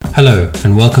Hello,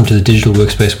 and welcome to the Digital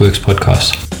Workspace Works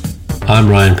podcast. I'm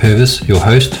Ryan Purvis, your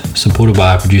host, supported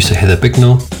by our producer Heather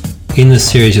Bicknell. In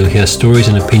this series, you'll hear stories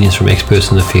and opinions from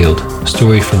experts in the field,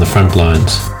 stories from the front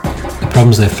lines, the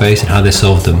problems they face and how they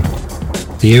solved them,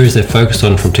 the areas they focused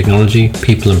on from technology,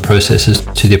 people and processes,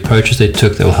 to the approaches they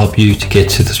took that will help you to get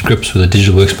to the grips with the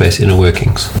digital workspace inner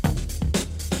workings.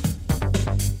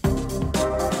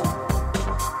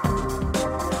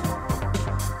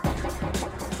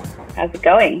 How's it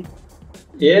going?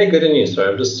 Yeah, good in you.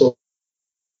 Sorry, I'm just saw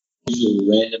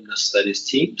usual randomness that is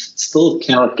Teams. Still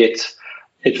cannot get.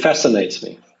 It fascinates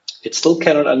me. It still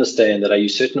cannot understand that I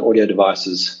use certain audio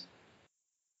devices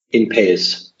in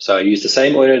pairs. So I use the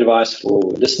same audio device for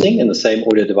listening and the same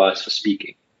audio device for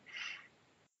speaking.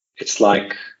 It's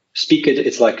like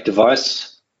It's like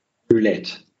device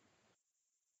roulette.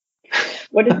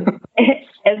 What is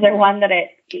there one that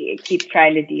it keeps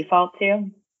trying to default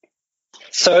to?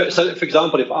 So for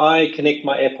example, if I connect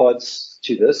my AirPods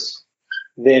to this,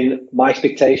 then my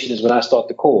expectation is when I start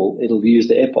the call, it'll use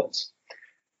the AirPods.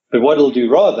 But what it'll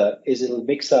do rather is it'll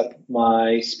mix up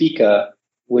my speaker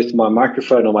with my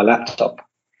microphone on my laptop.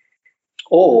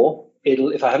 Or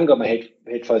if I haven't got my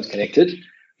headphones connected,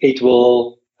 it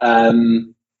will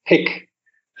pick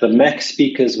the Mac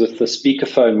speakers with the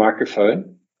speakerphone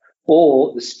microphone,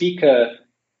 or the speaker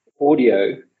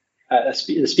audio,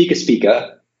 the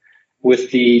speaker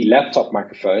with the laptop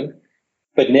microphone,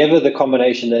 but never the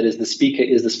combination that is the speaker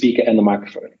and the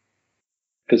microphone,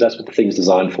 because that's what the thing is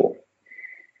designed for.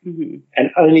 Mm-hmm. And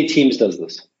only Teams does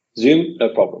this. Zoom, no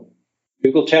problem.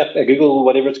 Google Chat, Google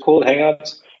whatever it's called,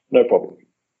 Hangouts, no problem.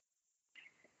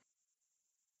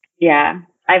 Yeah,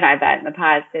 I've had that in the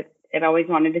past. It always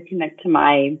wanted to connect to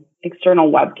my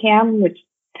external webcam, which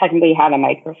technically had a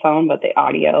microphone, but the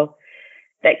audio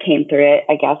that came through it,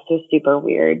 I guess, was super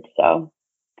weird. So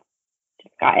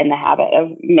just got in the habit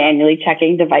of manually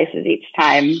checking devices each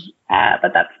time,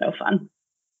 but that's no fun.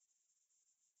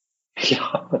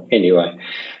 Yeah. Anyway,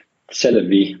 c'est la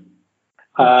vie.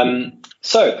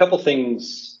 So a couple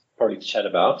things probably to chat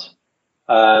about.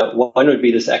 One would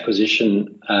be this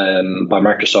acquisition by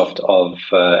Microsoft of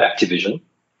Activision,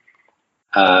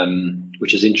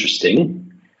 which is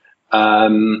interesting.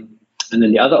 And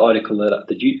then the other article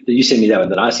that you sent me that one,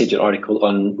 that I sent you an article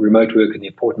on remote work and the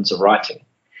importance of writing.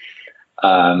 So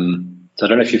I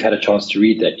don't know if you've had a chance to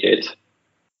read that yet.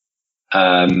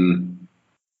 But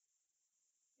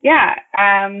yeah.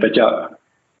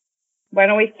 Why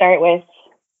don't we start with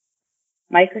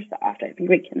Microsoft? I think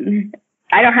we can.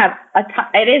 I don't have a ton.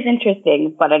 It is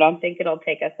interesting, but I don't think it'll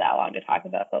take us that long to talk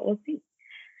about, but we'll see.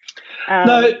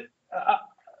 Well,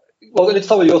 let's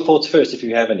start with your thoughts first, if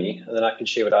you have any, and then I can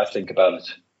share what I think about it.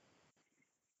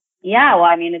 Yeah, well,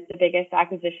 I mean, it's the biggest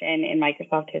acquisition in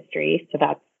Microsoft history, so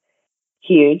that's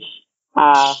huge.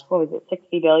 What was it,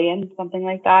 60 billion, something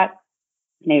like that?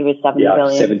 Maybe it was 70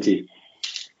 billion. 70.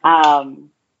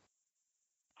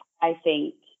 I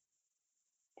think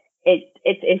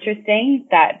it's interesting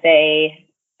that they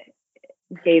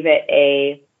gave it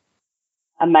a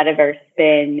metaverse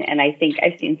spin, and I think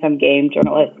I've seen some game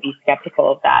journalists be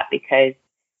skeptical of that because,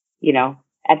 you know,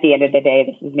 at the end of the day,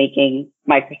 this is making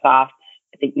Microsoft,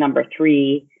 I think, number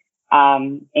 3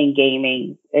 in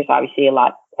gaming. There's obviously a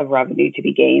lot of revenue to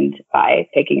be gained by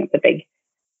picking up the big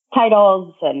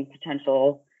titles and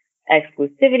potential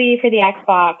exclusivity for the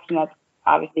Xbox, and that's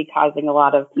obviously causing a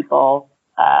lot of people,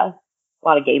 a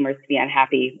lot of gamers to be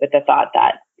unhappy with the thought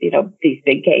that, you know, these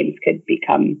big games could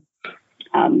become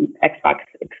Xbox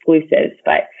exclusives.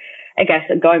 But I guess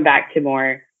going back to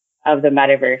more of the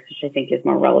metaverse, which I think is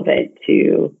more relevant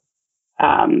to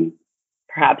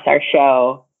perhaps our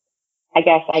show, I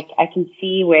guess I can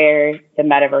see where the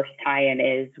metaverse tie-in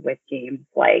is with games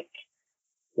like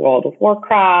World of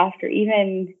Warcraft or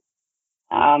even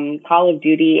Call of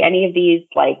Duty. Any of these,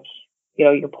 like, you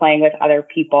know, you're playing with other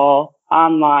people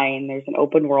online. There's an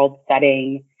open world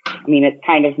setting. I mean, it's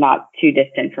kind of not too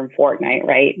distant from Fortnite,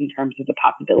 right? In terms of the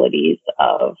possibilities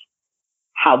of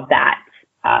how that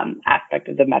aspect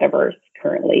of the metaverse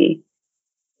currently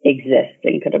exists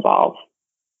and could evolve.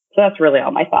 So that's really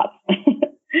all my thoughts.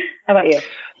 How about you?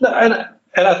 No, and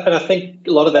I think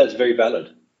a lot of that is very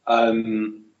valid.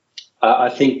 I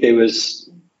think there was,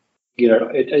 you know,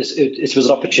 it was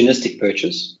an opportunistic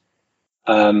purchase.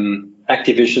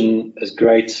 Activision, as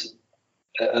great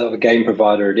of a game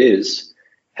provider it is,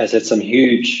 has had some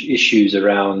huge issues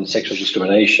around sexual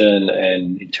discrimination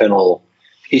and internal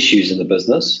issues in the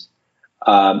business.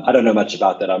 I don't know much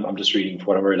about that. I'm just reading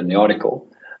what I read in the article.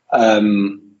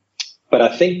 But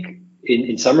I think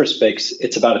in some respects,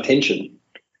 it's about attention.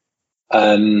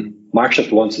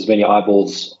 Microsoft wants as many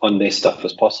eyeballs on their stuff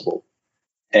as possible.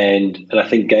 And I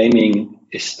think gaming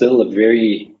is still a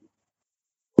very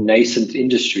nascent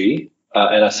industry.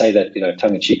 And I say that,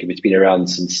 tongue in cheek, it's been around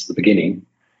since the beginning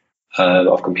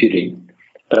of computing.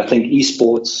 But I think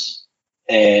esports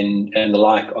and the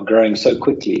like are growing so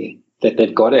quickly that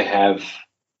they've got to have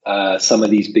some of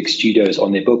these big studios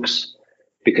on their books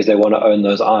because they want to own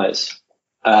those eyes.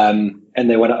 And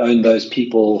they want to own those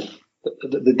people,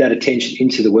 that attention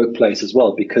into the workplace as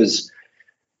well. Because,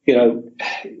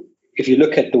 if you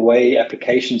look at the way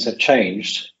applications have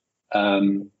changed,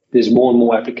 there's more and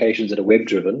more applications that are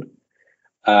web-driven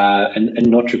and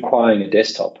not requiring a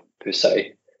desktop per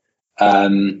se.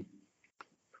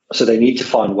 So they need to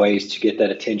find ways to get that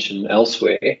attention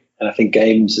elsewhere. And I think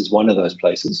games is one of those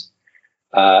places.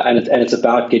 And it's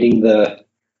about getting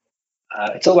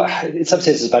it's all about, in some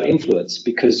sense, it's about influence,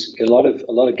 because a lot of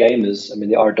gamers,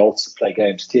 there are adults that play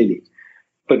games clearly,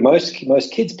 but most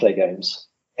kids play games,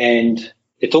 and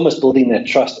it's almost building that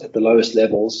trust at the lowest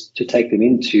levels to take them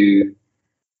into,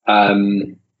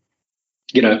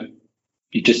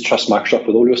 you just trust Microsoft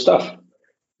with all your stuff.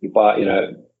 You buy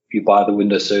the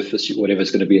Windows Surface, whatever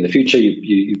it's going to be in the future.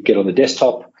 You get on the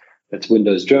desktop that's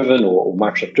Windows driven or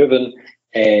Microsoft driven,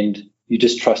 and you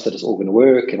just trust that it's all going to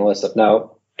work and all that stuff.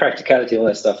 Now, practicality and all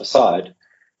that stuff aside,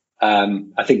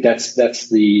 I think that's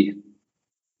the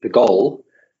goal.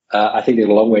 I think there's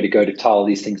a long way to go to tie all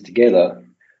these things together.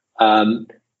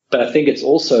 But I think it's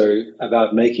also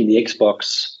about making the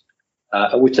Xbox,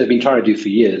 which they've been trying to do for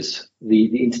years,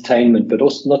 the entertainment, but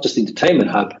also not just the entertainment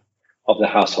hub of the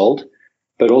household,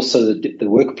 but also the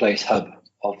workplace hub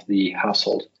of the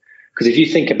household. Because if you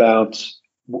think about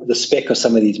the spec of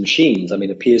some of these machines, a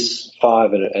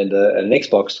PS5 and an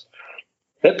Xbox,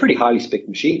 they're pretty highly spec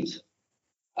machines.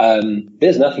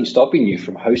 There's nothing stopping you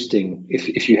from hosting,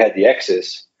 if you had the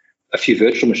access, a few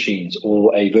virtual machines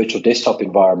or a virtual desktop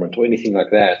environment or anything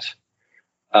like that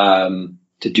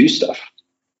to do stuff.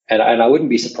 And I wouldn't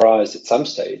be surprised at some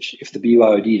stage if the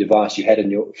BYOD device you had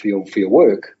for your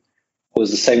work was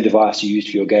the same device you used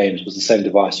for your games, was the same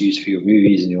device you used for your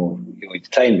movies and your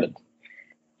entertainment.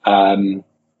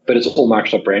 But it's all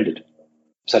Microsoft branded.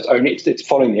 So it's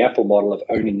following the Apple model of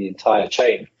owning the entire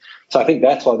chain. So I think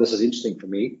that's why this is interesting for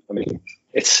me.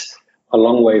 It's a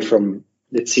long way from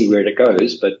let's see where it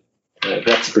goes, but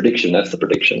that's the prediction. That's the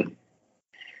prediction.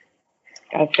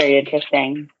 That's very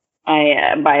interesting.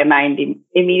 My mind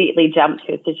immediately jumped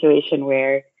to a situation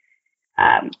where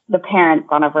the parent's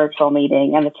on a virtual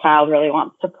meeting and the child really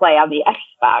wants to play on the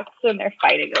Xbox and they're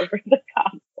fighting over the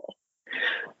console.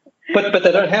 But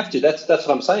they don't have to. That's what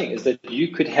I'm saying, is that you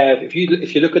could have, if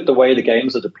you look at the way the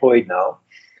games are deployed now,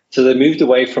 so they moved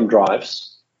away from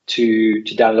drives to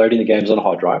downloading the games on a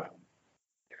hard drive.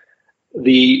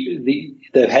 They've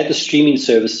had the streaming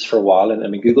services for a while,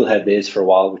 and Google had theirs for a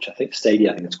while, which I think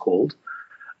Stadia, it's called.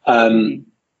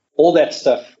 All that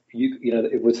stuff,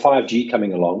 with 5G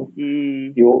coming along,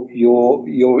 your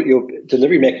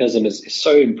delivery mechanism is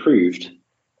so improved.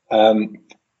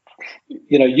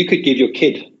 You could give your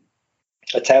kid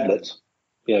a tablet,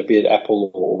 be it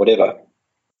Apple or whatever,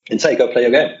 and say, go play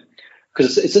your game.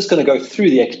 Because it's just going to go through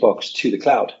the Xbox to the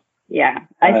cloud. Yeah,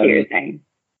 I see what you're saying.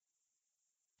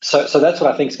 So that's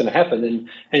what I think is going to happen.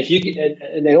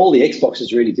 And then all the Xbox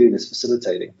is really doing is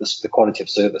facilitating the quality of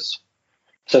service.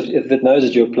 So if it knows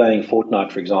that you're playing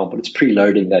Fortnite, for example, it's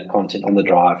preloading that content on the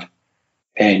drive,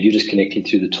 and you're just connecting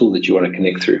through the tool that you want to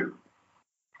connect through,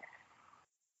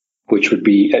 which would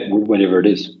be whatever it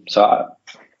is. So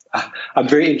I'm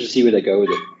very interested to see where they go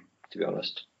with it, to be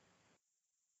honest.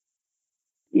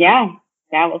 Yeah,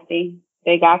 we'll see.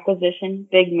 Big acquisition,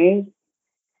 big move.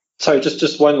 Sorry,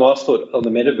 just one last thought on the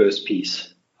metaverse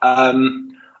piece. I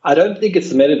don't think it's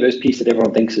the metaverse piece that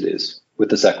everyone thinks it is with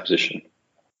this acquisition.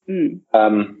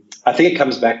 I think it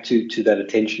comes back to that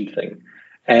attention thing.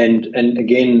 And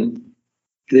again,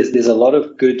 there's a lot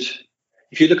of good,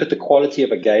 if you look at the quality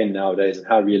of a game nowadays and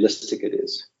how realistic it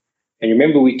is. And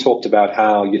remember we talked about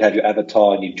how you'd have your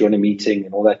avatar and you'd join a meeting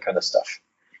and all that kind of stuff.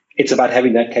 It's about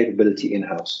having that capability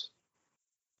in-house.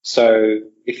 So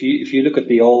if you look at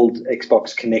the old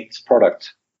Xbox Kinect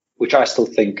product, which I still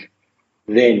think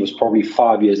then was probably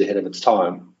 5 years ahead of its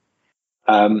time,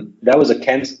 that was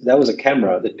a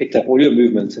camera that picked up all your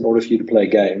movements in order for you to play a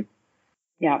game.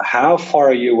 Yeah. How far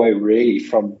are you away really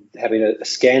from having a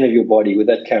scan of your body with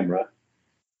that camera,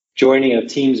 joining a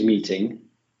Teams meeting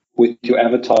with your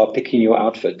avatar, picking your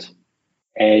outfit,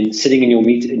 and sitting in your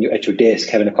at your desk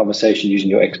having a conversation using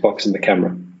your Xbox and the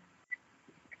camera?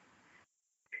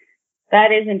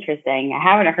 That is interesting. I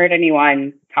haven't heard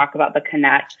anyone talk about the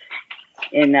Kinect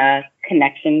in a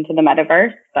connection to the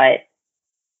metaverse, but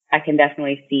I can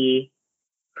definitely see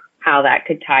how that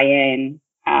could tie in.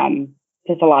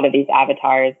 Just a lot of these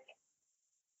avatars,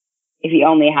 if you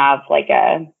only have like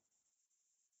a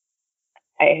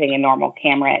normal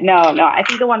camera. No, I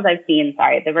think the ones I've seen,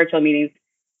 the virtual meetings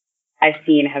I've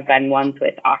seen have been ones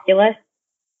with Oculus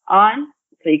on.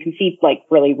 So you can see like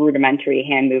really rudimentary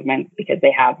hand movements because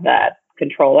they have the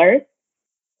controllers.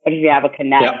 But if you have a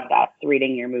Kinect that's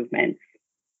reading your movements,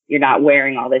 you're not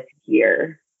wearing all this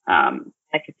gear. I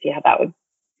could see how that would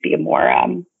be a more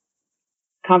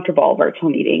comfortable virtual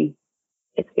meeting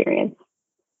experience.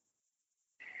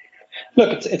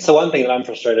 Look, it's the one thing that I'm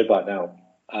frustrated by now.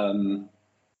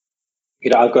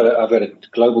 I've got a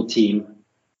global team.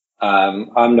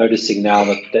 I'm noticing now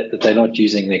that they're not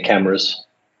using their cameras,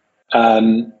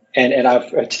 and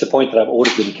I've to the point that I've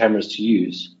ordered them cameras to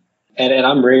use, and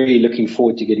I'm really looking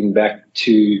forward to getting back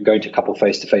to going to a couple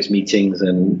face-to-face meetings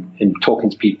and talking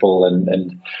to people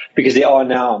and because they are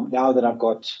now that I've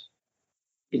got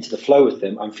into the flow with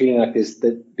them, I'm feeling like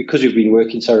because we've been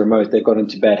working so remote, they've got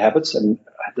into bad habits, and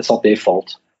that's not their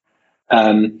fault.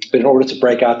 But in order to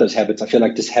break out those habits, I feel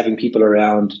like just having people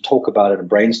around to talk about it and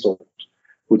brainstorm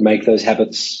would make those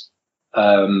habits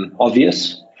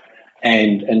obvious,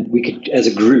 and we could, as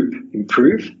a group,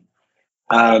 improve.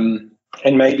 And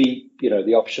maybe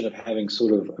the option of having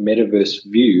sort of a metaverse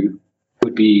view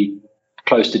would be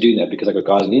close to doing that, because I've got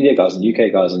guys in India, guys in the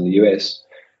UK, guys in the US,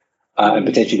 and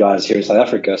potentially guys here in South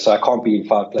Africa. So I can't be in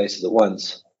 5 places at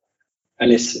once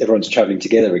unless everyone's traveling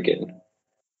together again,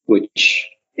 which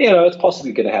it's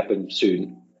possibly going to happen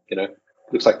soon.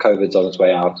 Looks like COVID's on its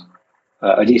way out,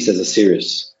 at least as a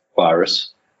serious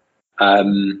virus.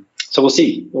 So we'll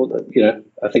see.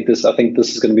 I think this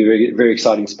is going to be a very, very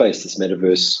exciting space, this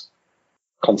metaverse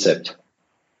concept.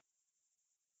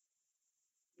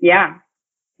 Yeah,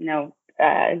 no,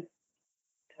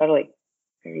 totally.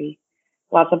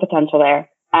 Lots of potential there.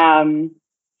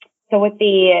 So if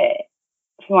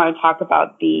you want to talk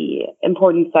about the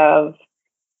importance of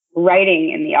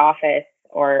writing in the office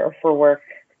or for work,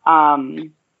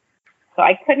 so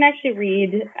I couldn't actually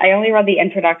read. I only read the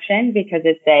introduction because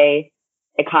it's a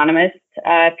Economist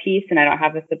piece, and I don't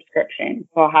have a subscription.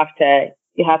 So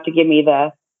you have to give me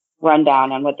the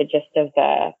rundown on what the gist of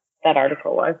that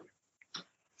article was.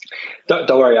 Don't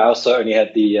worry. I also only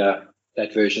had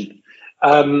that version.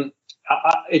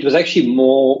 It was actually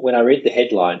more when I read the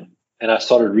headline and I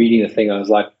started reading the thing. I was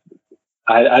like,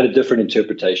 I had a different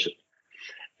interpretation,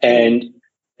 and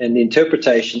the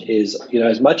interpretation is,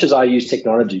 as much as I use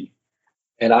technology,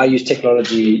 and I use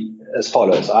technology as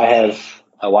follows: I have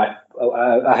my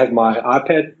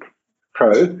iPad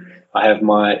Pro, I have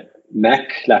my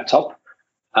Mac laptop,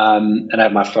 and I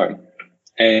have my phone.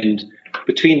 And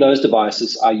between those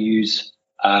devices, I use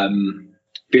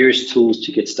various tools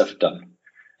to get stuff done.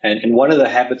 And one of the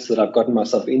habits that I've gotten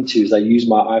myself into is I use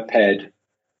my iPad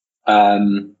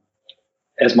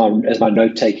as my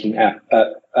note-taking app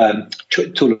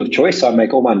tool of choice. So I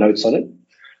make all my notes on it,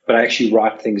 but I actually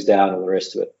write things down and the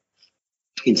rest of it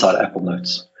inside Apple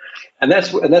Notes. And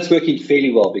that's working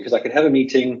fairly well, because I can have a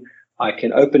meeting, I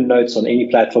can open notes on any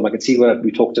platform, I can see what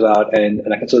we talked about, and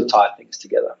I can sort of tie things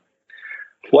together.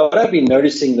 What I've been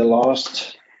noticing the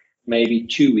last maybe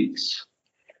 2 weeks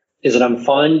is that I'm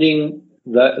finding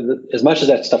that as much as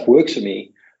that stuff works for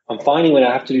me, I'm finding when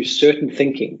I have to do certain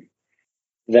thinking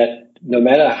that no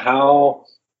matter how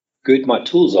good my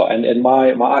tools are, and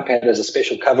my iPad has a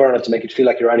special cover on it to make it feel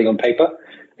like you're writing on paper,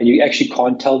 and you actually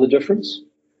can't tell the difference.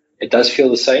 It does feel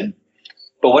the same.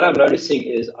 But what I'm noticing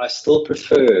is I still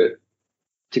prefer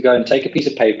to go and take a piece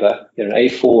of paper, an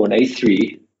A4 or an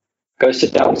A3, go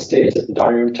sit downstairs at the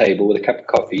dining room table with a cup of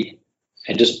coffee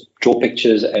and just draw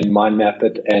pictures and mind map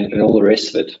it and all the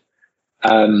rest of it.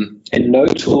 And no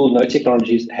tool, no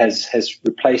technology has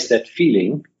replaced that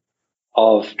feeling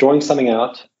of drawing something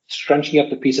out, scrunching up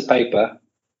the piece of paper,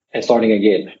 and starting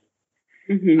again.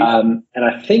 Mm-hmm. And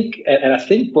I think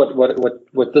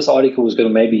what this article was going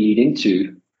to maybe lead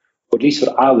into, or at least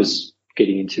what I was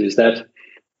getting into, is that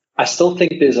I still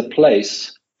think there's a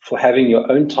place for having your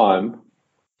own time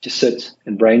to sit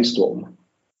and brainstorm,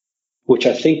 which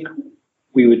I think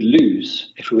we would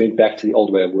lose if we went back to the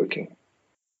old way of working.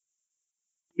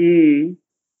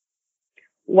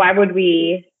 Why would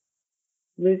we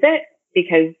lose it?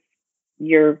 Because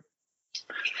you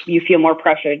feel more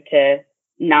pressured to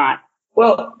not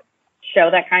show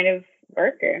that kind of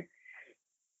work? Or?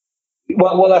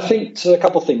 Well, I think so. A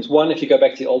couple of things. One, if you go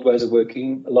back to the old ways of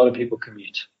working, a lot of people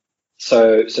commute.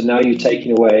 So now you're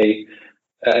taking away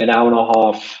an hour and a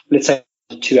half, let's say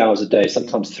 2 hours a day,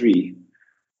 sometimes 3,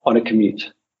 on a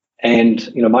commute.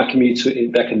 And my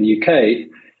commutes back in the UK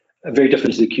are very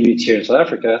different to the commutes here in South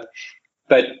Africa.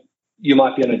 But you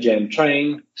might be on a jammed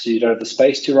train, so you don't have the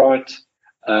space to write.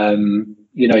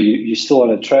 You're still on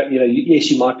a train.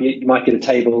 Yes, you might get a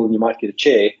table and you might get a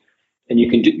chair, and you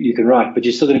can write, but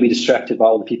you're still going to be distracted by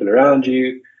all the people around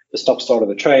you, the stop-start of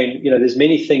the train. There's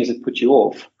many things that put you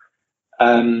off.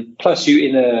 Plus,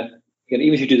 even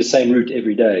if you do the same route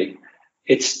every day,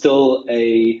 it's still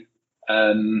a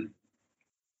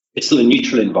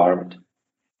neutral environment.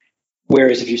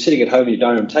 Whereas if you're sitting at home at your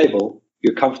dining room table,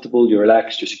 you're comfortable, you're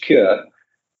relaxed, you're secure.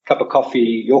 Your cup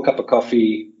of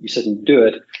coffee, you sit and do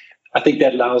it. I think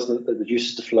that allows the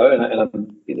juices to flow,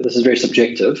 and this is very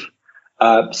subjective.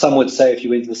 Some would say if you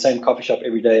went to the same coffee shop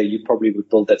every day, you probably would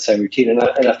build that same routine, and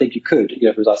I think you could, if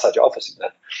it was outside your office.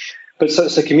 But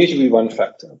so commute would be one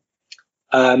factor.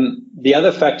 The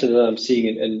other factor that I'm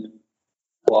seeing, and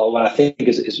what I think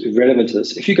is relevant to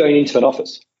this, if you're going into an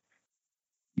office,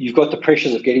 you've got the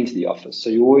pressures of getting to the office. So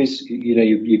you always,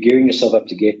 you're gearing yourself up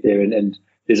to get there, and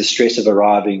there's a stress of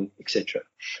arriving, etc.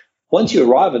 Once you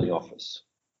arrive in the office,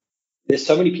 there's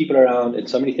so many people around and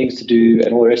so many things to do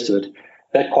and all the rest of it.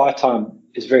 That quiet time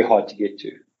is very hard to get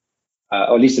to,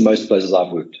 or at least in most places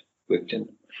I've worked in.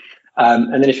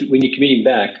 And then when you're commuting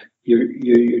back,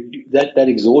 that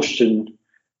exhaustion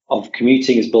of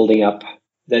commuting is building up.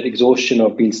 That exhaustion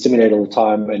of being stimulated all the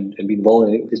time and being involved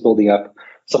in it is building up.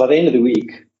 So by the end of the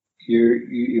week,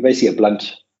 you're basically a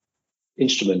blunt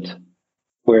instrument,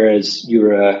 whereas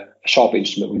you're a sharp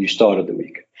instrument when you started the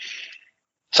week.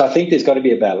 So I think there's got to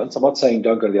be a balance. I'm not saying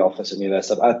don't go to the office and that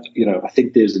stuff. I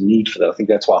think there's a need for that. I think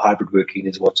that's why hybrid working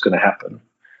is what's going to happen.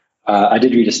 I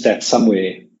did read a stat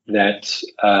somewhere that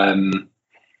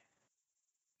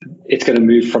it's going to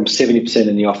move from 70%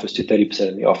 in the office to 30%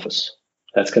 in the office.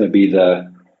 That's going to be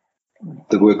the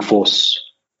workforce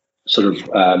sort of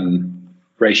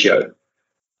ratio.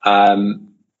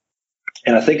 And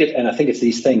I think it's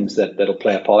these things that'll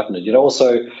play a part in it.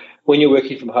 Also, when you're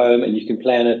working from home and you can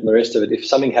plan it and the rest of it, if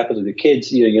something happens with the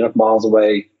kids, you're not miles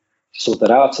away to sort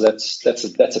that out. So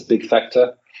that's a big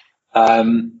factor.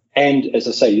 And as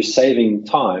I say, you're saving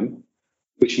time,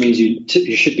 which means you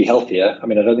should be healthier. I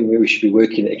don't think we should be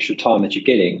working the extra time that you're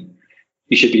getting.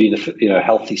 You should be doing the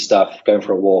healthy stuff, going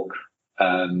for a walk,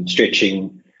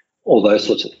 stretching, all those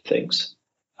sorts of things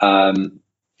to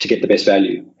get the best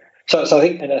value. So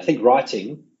I think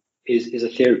writing is a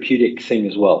therapeutic thing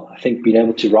as well. I think being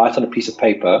able to write on a piece of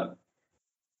paper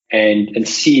and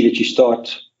see that you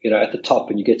start, at the top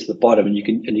and you get to the bottom and you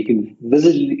can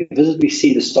visibly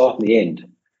see the start and the end.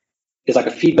 It's like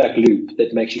a feedback loop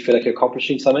that makes you feel like you're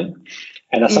accomplishing something.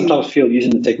 And I sometimes feel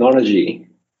using the technology.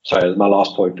 Sorry, my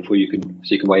last point before you can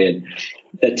weigh in.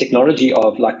 That technology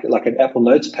of like an Apple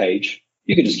Notes page,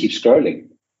 you can just keep scrolling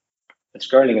and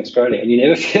scrolling and scrolling, and you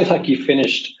never feel like you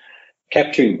finished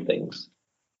capturing things.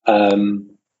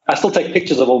 I still take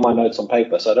pictures of all my notes on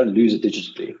paper, so I don't lose it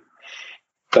digitally.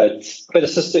 But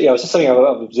it's just it's just something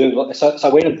I've observed. So I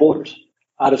went and bought it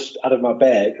out of my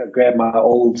bag. I grabbed my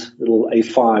old little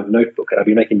A5 notebook, and I've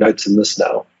been making notes in this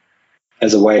now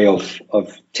as a way of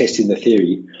testing the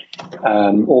theory,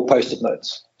 or Post-it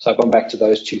notes. So I've gone back to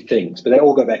those two things, but they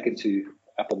all go back into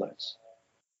Apple Notes.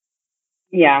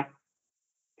 Yeah,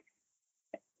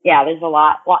 there's a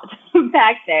lot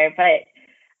back there, but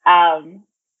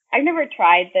I've never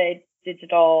tried the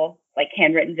digital,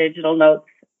 handwritten digital notes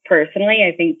personally.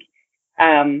 I think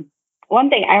one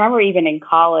thing I remember, even in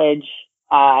college,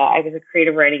 I was a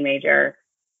creative writing major,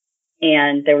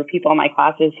 and there were people in my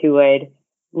classes who would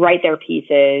write their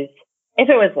pieces. If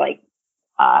it was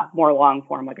more long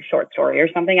form, like a short story or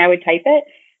something, I would type it.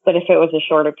 But if it was a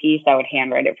shorter piece, I would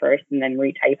handwrite it first and then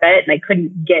retype it. And I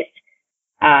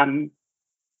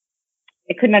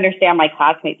couldn't understand my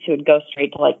classmates who would go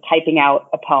straight to typing out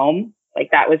a poem.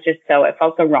 That was just it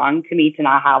felt so wrong to me to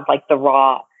not have the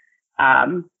raw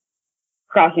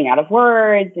crossing out of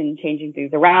words and changing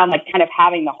things around, kind of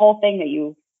having the whole thing that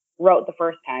you wrote the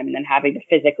first time and then having to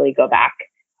physically go back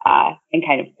and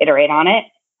kind of iterate on it.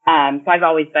 So I've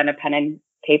always been a pen and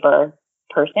paper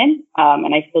person,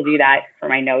 and I still do that for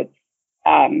my notes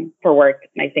for work.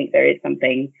 And I think there is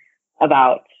something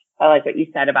about, I like what you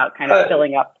said about kind of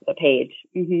filling up the page.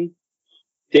 Mm-hmm.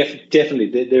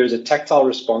 Definitely, there is a tactile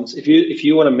response. If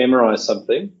you want to memorize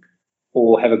something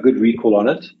or have a good recall on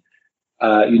it,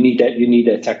 you need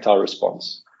that tactile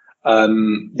response.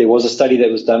 There was a study that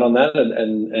was done on that,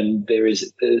 and there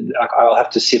is. I'll have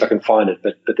to see if I can find it,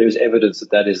 but there is evidence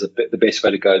that is the best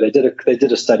way to go. They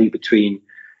did a study between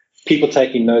people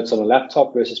taking notes on a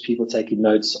laptop versus people taking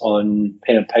notes on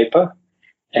pen and paper,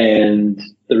 and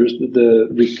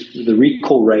the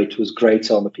recall rate was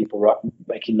greater on the people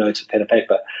making notes with pen and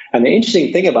paper. And the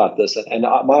interesting thing about this, and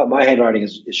my handwriting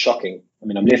is shocking.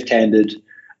 I'm left-handed.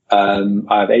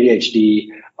 I have ADHD.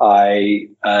 I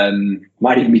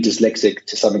might even be dyslexic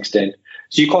to some extent.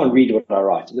 So you can't read what I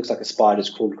write. It looks like a spider's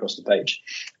crawled across the page.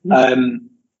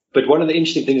 But one of the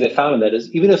interesting things I found in that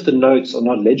is even if the notes are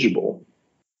not legible,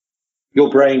 your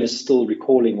brain is still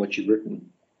recalling what you've written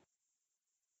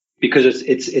because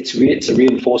it's a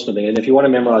reinforcement thing. And if you want to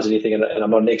memorize anything, and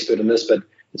I'm not an expert in this, but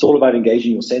it's all about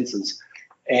engaging your senses.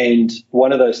 And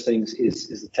one of those things is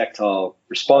the tactile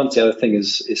response. The other thing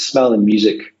is smell and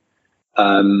music.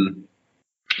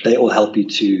 They all help you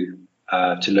to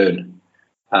learn.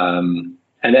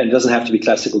 And it doesn't have to be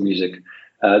classical music.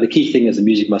 The key thing is the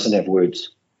music mustn't have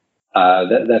words.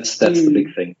 That's the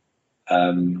big thing.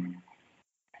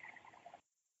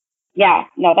 Yeah,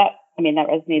 no, that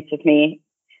resonates with me.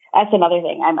 That's another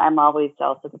thing. I'm always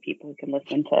jealous of the people who can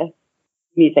listen to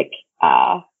music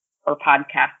or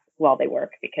podcasts while they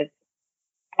work, because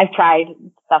I've tried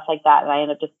stuff like that and I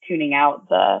end up just tuning out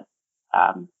the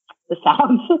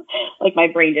sounds. Like my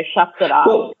brain just shuts it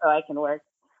off so I can work.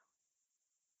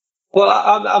 Well,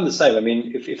 I'm the same. I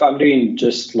mean, if I'm doing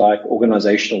just like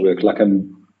organizational work, like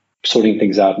I'm sorting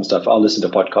things out and stuff, I'll listen to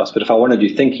podcasts. But if I want to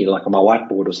do thinking, like on my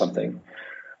whiteboard or something,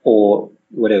 or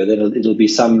whatever, then it'll be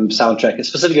some soundtrack. It's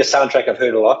specifically a soundtrack I've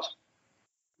heard a lot.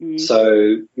 Mm. So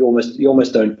you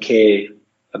almost don't care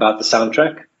about the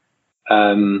soundtrack.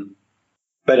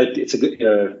 But it's a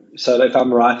good, so if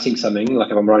I'm writing something, like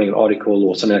if I'm writing an article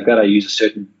or something like that, I use a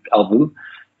certain album.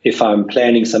 If I'm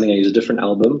planning something, I use a different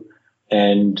album,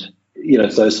 and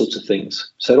it's those sorts of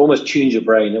things. So it almost tunes your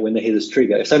brain when they hear this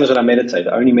trigger. Same as when I meditate.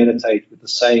 I only meditate with the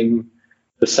same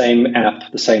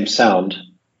app, the same sound.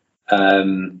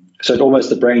 So it almost,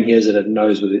 the brain hears it and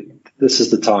knows this is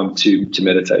the time to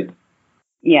meditate.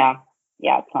 Yeah,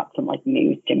 it's not some like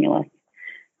new stimulus.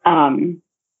 And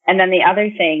then the other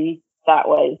thing that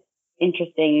was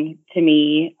interesting to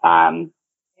me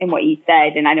in what you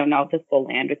said, and I don't know if this will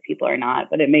land with people or not,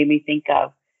 but it made me think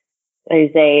of,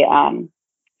 there's a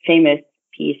famous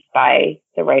piece by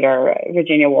the writer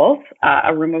Virginia Woolf,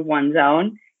 A Room of One's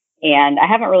Own. And I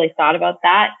haven't really thought about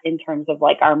that in terms of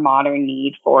like our modern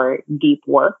need for deep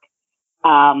work.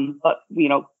 But,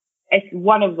 it's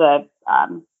one of the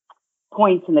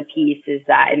points in the piece is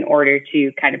that in order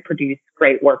to kind of produce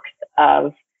great works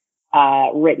of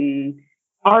written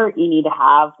art, you need to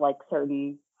have like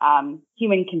certain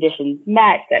human conditions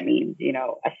met. That means,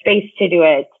 a space to do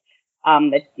it,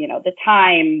 the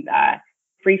time,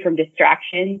 free from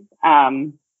distractions,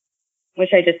 which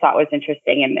I just thought was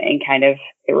interesting and kind of,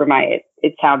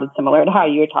 it sounded similar to how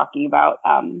you were talking about,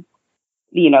 some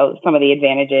of the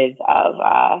advantages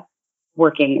of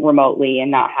working remotely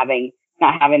and not having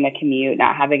the commute,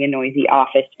 not having a noisy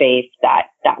office space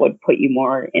that would put you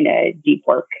more in a deep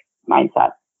work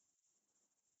mindset.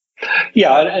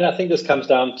 Yeah, and I think this comes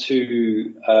down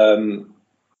to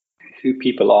who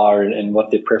people are and what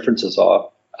their preferences are.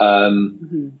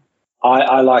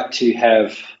 I like to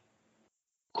have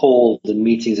calls and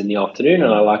meetings in the afternoon,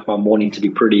 and I like my morning to be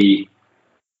pretty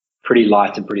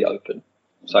light and pretty open.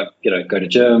 So I, go to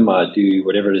gym, I do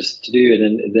whatever it is to do,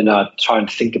 and then I try and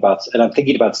think about, and I'm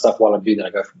thinking about stuff while I'm doing that.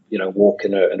 I go for, walk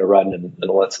and a run and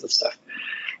all that sort of stuff.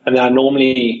 And then I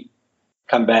normally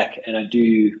come back and I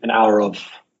do an hour of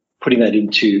putting that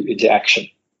into action.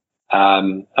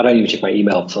 I don't even check my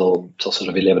email till sort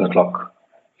of 11 o'clock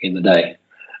in the day,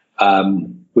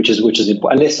 which is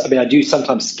important. Unless, I do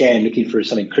sometimes scan looking for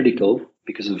something critical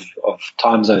because of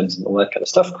time zones and all that kind of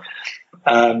stuff.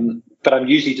 But I'm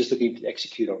usually just looking to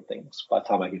execute on things by the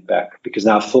time I get back, because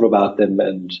now I've thought about them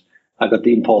and I've got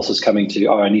the impulses coming to,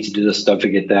 I need to do this, don't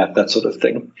forget that sort of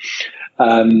thing.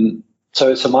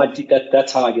 So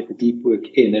that's how I get the deep work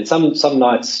in. And some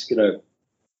nights,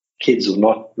 kids are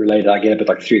not related. I get up at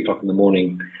like 3 o'clock in the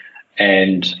morning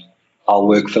and I'll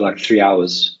work for like 3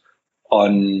 hours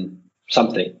on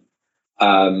something.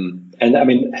 And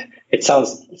it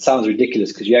sounds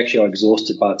ridiculous because you actually are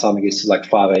exhausted by the time it gets to like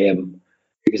 5 a.m.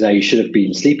 because now you should have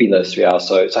been sleeping those 3 hours.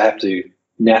 So I have to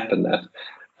nap in that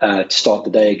to start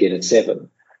the day again at 7.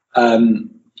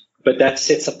 But that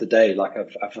sets up the day. Like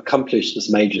I've accomplished this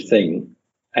major thing,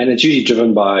 and it's usually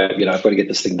driven by, I've got to get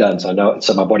this thing done. So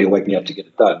my body will wake me up to get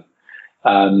it done.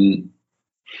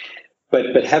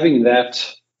 But having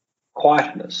that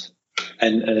quietness,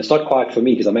 and it's not quiet for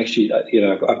me because I'm actually,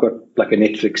 I've got like a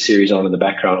Netflix series on in the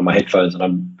background on my headphones, and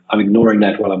I'm ignoring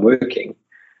that while I'm working.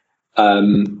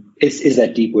 Is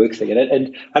that deep work thing,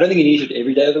 and I don't think you need it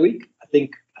every day of the week. I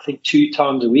think 2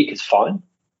 times a week is fine.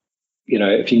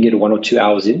 If you can get 1 or 2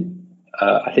 hours in,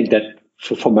 I think that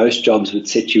for most jobs would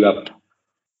set you up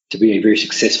to be very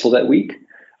successful that week.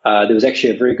 There was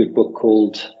actually a very good book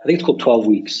called 12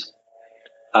 Weeks.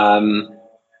 And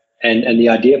And the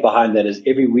idea behind that is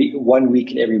every week, 1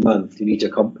 week in every month, you need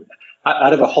to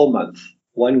out of a whole month,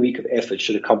 1 week of effort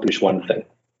should accomplish one thing.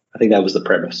 I think that was the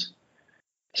premise.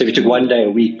 So if you took 1 day a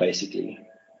week, basically,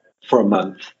 for a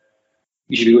month,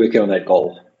 you should be working on that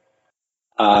goal.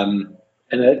 And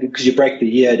because you break the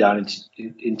year down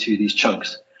into these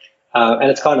chunks. And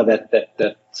it's kind of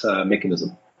that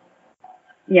mechanism.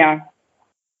 Yeah.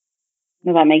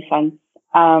 No, that makes sense.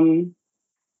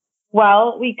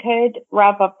 Well, we could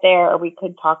wrap up there, or we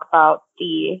could talk about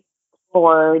the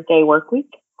 4-day work week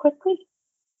quickly.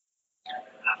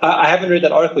 I haven't read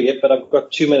that article yet, but I've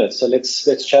got 2 minutes, so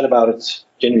let's chat about it.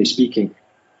 Generally speaking.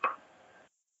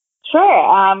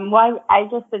 Sure. Well, I've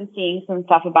just been seeing some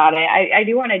stuff about it. I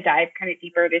do want to dive kind of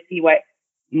deeper to see what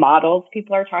models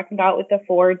people are talking about with the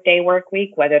 4-day work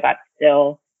week, whether that's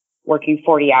still working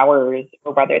 40 hours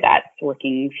or whether that's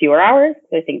working fewer hours.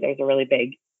 So I think there's a really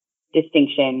big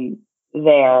distinction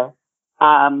there.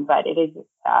 But it is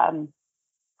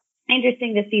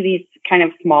interesting to see these kind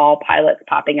of small pilots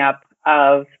popping up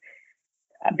of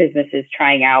businesses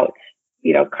trying out,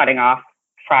 cutting off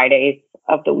Fridays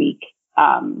of the week,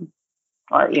 or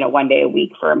 1 day a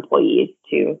week for employees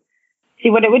to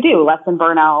see what it would do. Lessen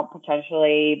burnout,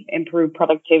 potentially improve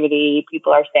productivity.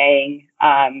 People are saying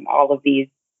all of these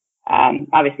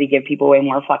obviously give people way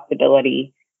more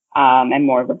flexibility and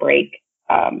more of a break.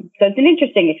 So it's an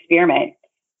interesting experiment.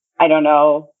 I don't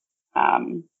know.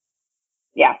 I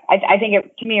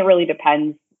think to me, it really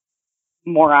depends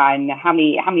more on how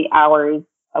many hours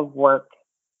of work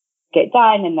get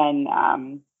done. And then,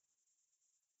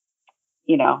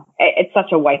 it's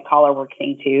such a white collar work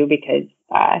thing too, because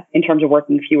in terms of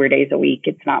working fewer days a week,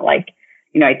 it's not like,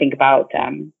 I think about,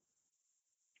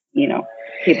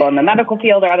 people in the medical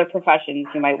field or other professions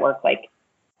who might work like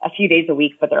a few days a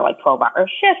week, but they're like 12-hour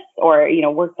shifts, or,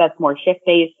 work that's more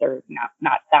shift-based or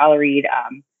not salaried,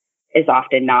 is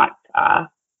often not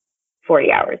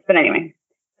 40 hours. But anyway,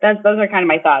 those are kind of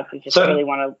my thoughts. I just really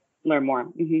want to learn more.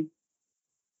 Mm-hmm.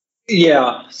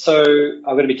 Yeah, so I'm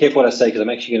going to be careful what I say, because I'm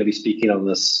actually going to be speaking on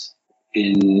this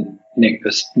in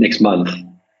next month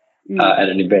at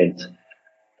an event.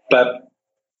 But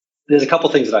there's a couple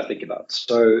of things that I think about.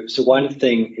 So one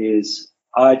thing is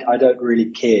I don't really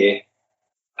care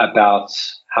about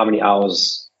how many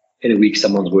hours in a week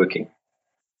someone's working,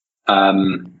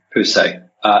 per se.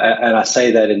 And I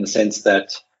say that in the sense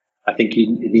that I think you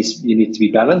need to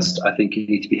be balanced. I think you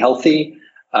need to be healthy.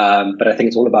 But I think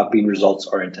it's all about being results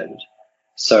oriented.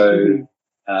 So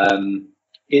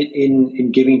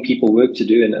in giving people work to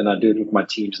do, and I do it with my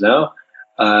teams now,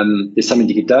 there's something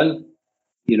to get done.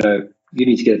 You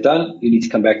need to get it done. You need to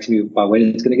come back to me by when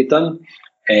it's going to get done,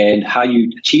 and how you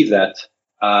achieve that.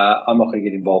 I'm not going to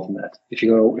get involved in that. If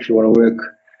you want to work,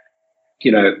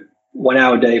 1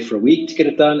 hour a day for a week to get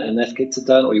it done, and that gets it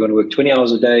done, or you want to work 20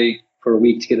 hours a day for a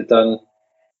week to get it done,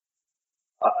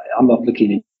 I'm not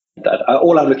looking at that.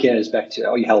 All I'm looking at is back to,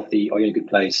 are you healthy? Are you in a good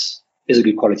place? Is a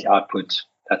good quality output?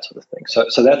 That sort of thing.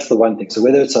 So that's the one thing. So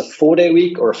whether it's a 4-day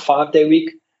week or a 5-day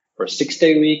week or a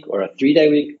 6-day week or a 3-day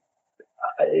week,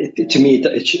 to me,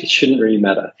 it shouldn't really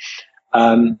matter.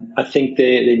 I think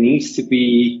there needs to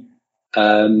be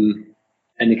a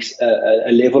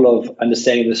level of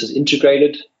understanding this is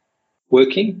integrated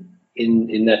working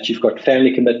in that you've got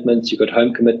family commitments, you've got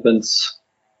home commitments,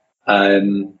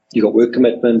 you've got work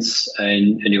commitments,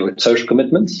 and you've got social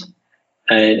commitments,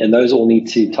 and those all need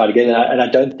to tie together. And I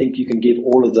don't think you can give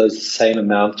all of those the same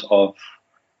amount of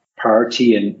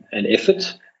priority and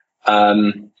effort.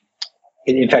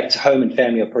 In fact, home and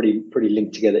family are pretty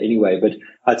linked together anyway. But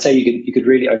I'd say you could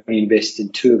really only invest in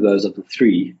 2 of those of the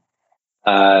 3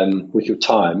 with your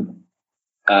time.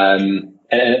 And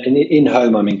in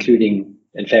home, I'm including,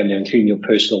 and family, I'm including your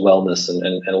personal wellness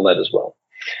and all that as well.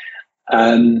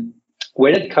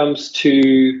 When it comes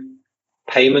to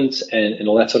payments and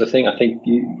all that sort of thing, I think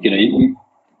you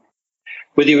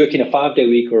whether you're working a 5-day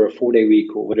week or a 4-day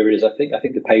week or whatever it is, I think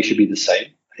the pay should be the same.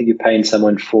 I think you're paying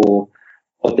someone for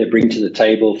what they bring to the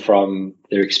table from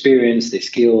their experience, their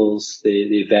skills,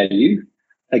 their value.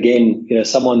 Again,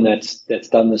 someone that's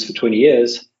done this for 20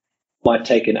 years might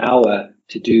take an hour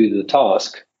to do the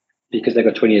task because they've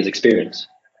got 20 years experience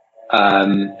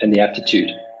and the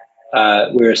aptitude.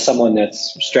 Whereas someone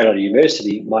that's straight out of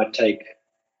university might take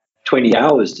 20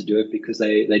 hours to do it because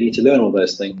they need to learn all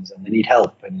those things and they need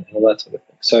help and all that sort of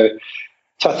thing. So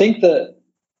I think that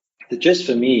the gist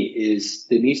for me is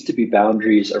there needs to be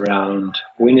boundaries around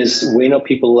when are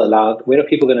people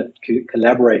going to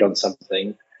collaborate on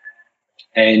something,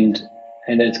 and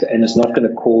it's not going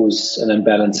to cause an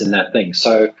imbalance in that thing.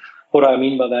 So what I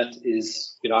mean by that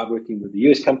is, I'm working with a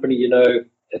US company,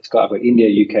 I've got India,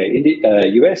 UK,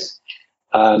 US.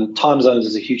 Time zones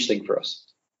is a huge thing for us.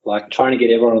 Like trying to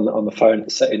get everyone on the phone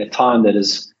in a time that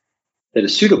is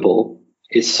suitable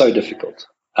is so difficult.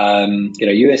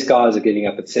 US guys are getting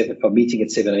up at 7, or meeting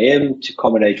at 7 a.m. to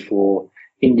accommodate for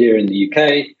India and the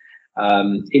UK.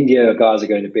 India guys are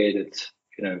going to bed at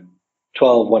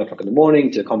 12, 1 o'clock in the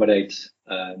morning to accommodate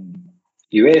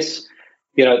US.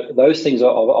 Those things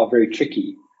are very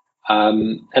tricky.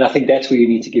 And I think that's where you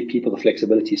need to give people the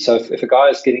flexibility. So if a guy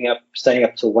is staying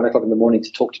up till 1 o'clock in the morning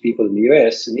to talk to people in the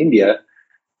US and India,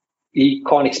 you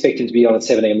can't expect him to be on at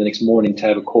 7 a.m. the next morning to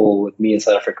have a call with me in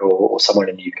South Africa or someone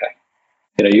in the UK.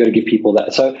 You got to give people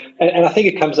that. So, and I think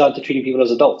it comes down to treating people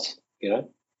as adults.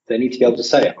 They need to be able to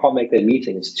say, I can't make that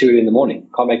meeting. It's 2 in the morning.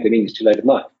 Can't make the meeting. It's too late at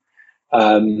night.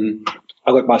 I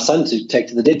got my son to take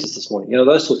to the dentist this morning.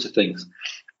 Those sorts of things.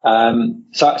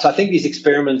 So I think these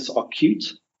experiments are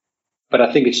cute, but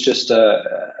I think it's just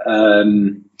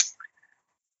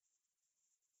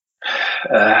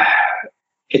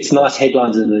it's nice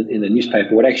headlines in the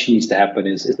newspaper. What actually needs to happen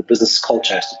is the business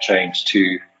culture has to change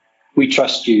to, we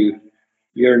trust you,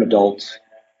 you're an adult,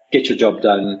 get your job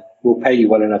done, we'll pay you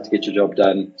well enough to get your job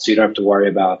done so you don't have to worry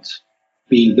about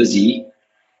being busy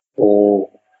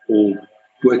or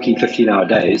working 15-hour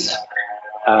days.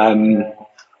 And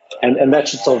that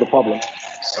should solve the problem.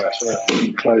 Sorry, I should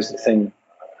have closed the thing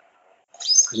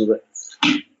because of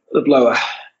the blower.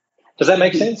 Does that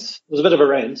make sense? It was a bit of a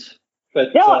rant.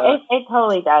 But, no, it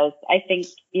totally does. I think,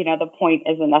 the point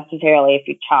isn't necessarily if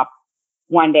you chop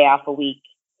one day off a week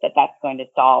that's going to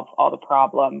solve all the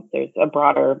problems. There's a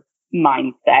broader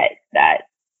mindset that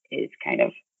is kind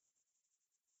of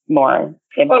more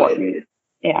important.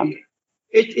 Yeah.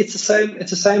 It's the same.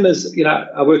 It's the same as,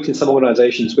 I worked in some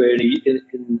organizations where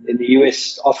in the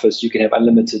US office, you can have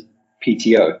unlimited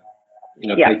PTO,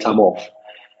 paid time off.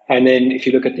 And then if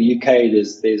you look at the UK,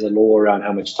 there's a law around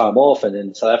how much time off, and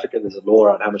in South Africa, there's a law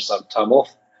around how much time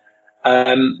off.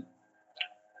 I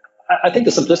think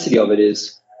the simplicity of it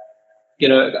is,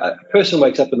 a person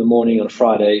wakes up in the morning on a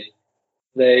Friday,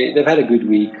 they've had a good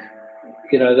week,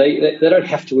 they don't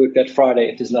have to work that Friday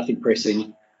if there's nothing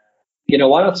pressing.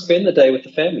 Why not spend the day with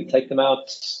the family, take them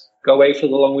out, go away for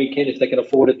the long weekend if they can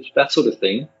afford it, that sort of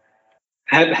thing.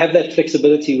 Have that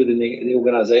flexibility within the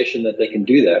organization that they can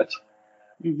do that.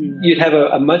 Mm-hmm. You'd have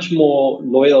a much more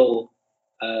loyal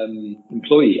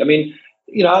employee. I mean,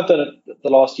 I've done it the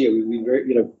last year. We've been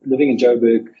very, living in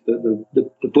Joburg.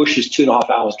 The bush is 2.5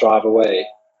 hours drive away,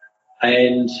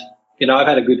 and I've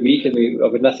had a good week, and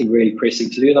I've got nothing really pressing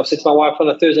to do. And I've said to my wife on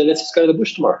a Thursday, let's just go to the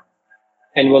bush tomorrow,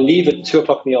 and we'll leave at 2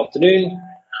 o'clock in the afternoon.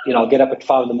 I'll get up at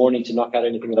 5 in the morning to knock out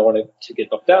anything that I want to get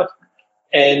knocked out,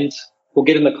 and we'll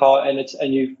get in the car, and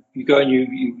you go and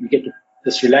you get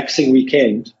this relaxing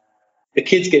weekend. The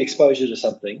kids get exposure to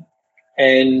something,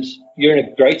 and you're in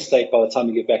a great state by the time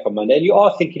you get back on Monday. And you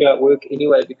are thinking about work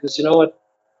anyway, because you know what?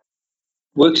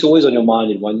 Work's always on your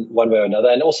mind in one way or another.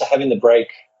 And also having the break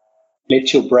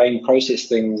lets your brain process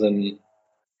things and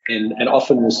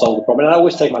often will solve the problem. And I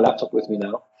always take my laptop with me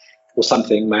now, or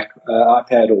something, Mac,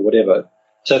 iPad or whatever.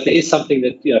 So if there is something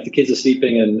that, if the kids are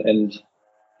sleeping and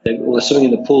they're swimming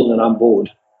in the pool and I'm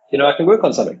bored, I can work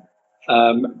on something.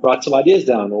 Write some ideas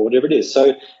down or whatever it is.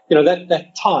 So,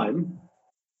 that time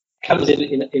comes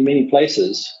in many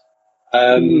places.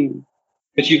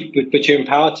 But you're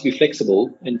empowered to be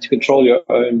flexible and to control your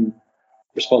own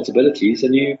responsibilities.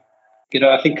 And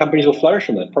I think companies will flourish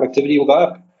from that. Productivity will go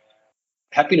up.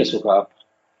 Happiness will go up.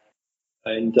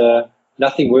 And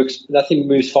nothing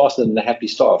moves faster than the happy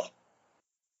staff.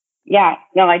 Yeah,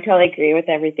 no, I totally agree with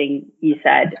everything you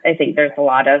said. I think there's a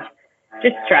lot of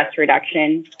just stress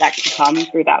reduction that can come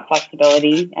through that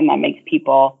flexibility, and that makes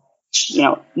people,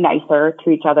 nicer to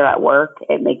each other at work.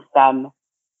 It makes them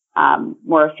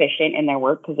more efficient in their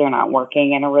work because they're not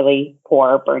working in a really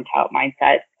poor, burnt out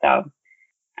mindset. So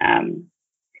I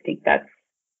think that's...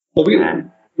 Well,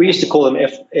 we used to call them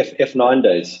F9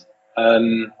 days,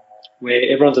 where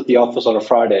everyone's at the office on a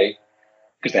Friday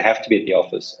because they have to be at the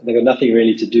office, and they've got nothing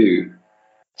really to do.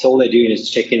 So all they're doing is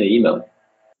checking their email.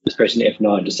 Just pressing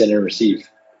F9 to send and receive.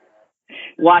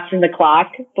 Watching the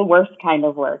clock, the worst kind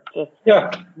of work. Just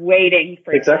waiting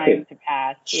for time to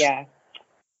pass. Yeah.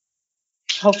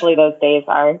 Hopefully those days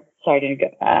are starting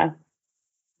to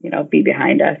be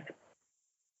behind us.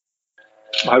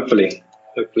 Hopefully.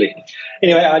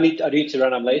 Anyway, I need to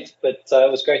run. I'm late, but it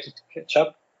was great to catch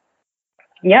up.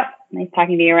 Yep. Nice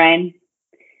talking to you, Ryan.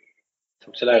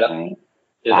 Talk to you later. All right.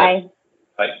 Bye.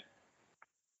 Bye.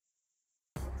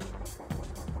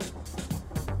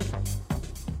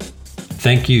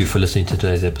 Thank you for listening to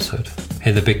today's episode.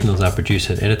 Heather Bicknell is our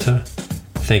producer and editor.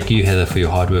 Thank you, Heather, for your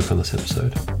hard work on this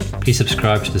episode. Please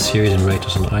subscribe to the series and rate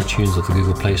us on iTunes or the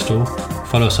Google Play Store.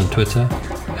 Follow us on Twitter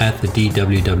 @the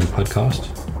DWW Podcast.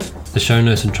 The show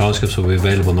notes and transcripts will be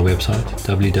available on the website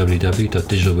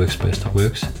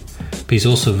www.digitalworkspace.works. Please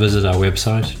also visit our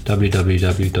website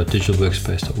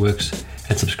www.digitalworkspace.works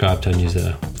and subscribe to our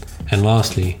newsletter. And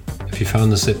lastly, if you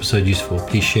found this episode useful,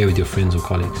 please share with your friends or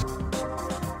colleagues.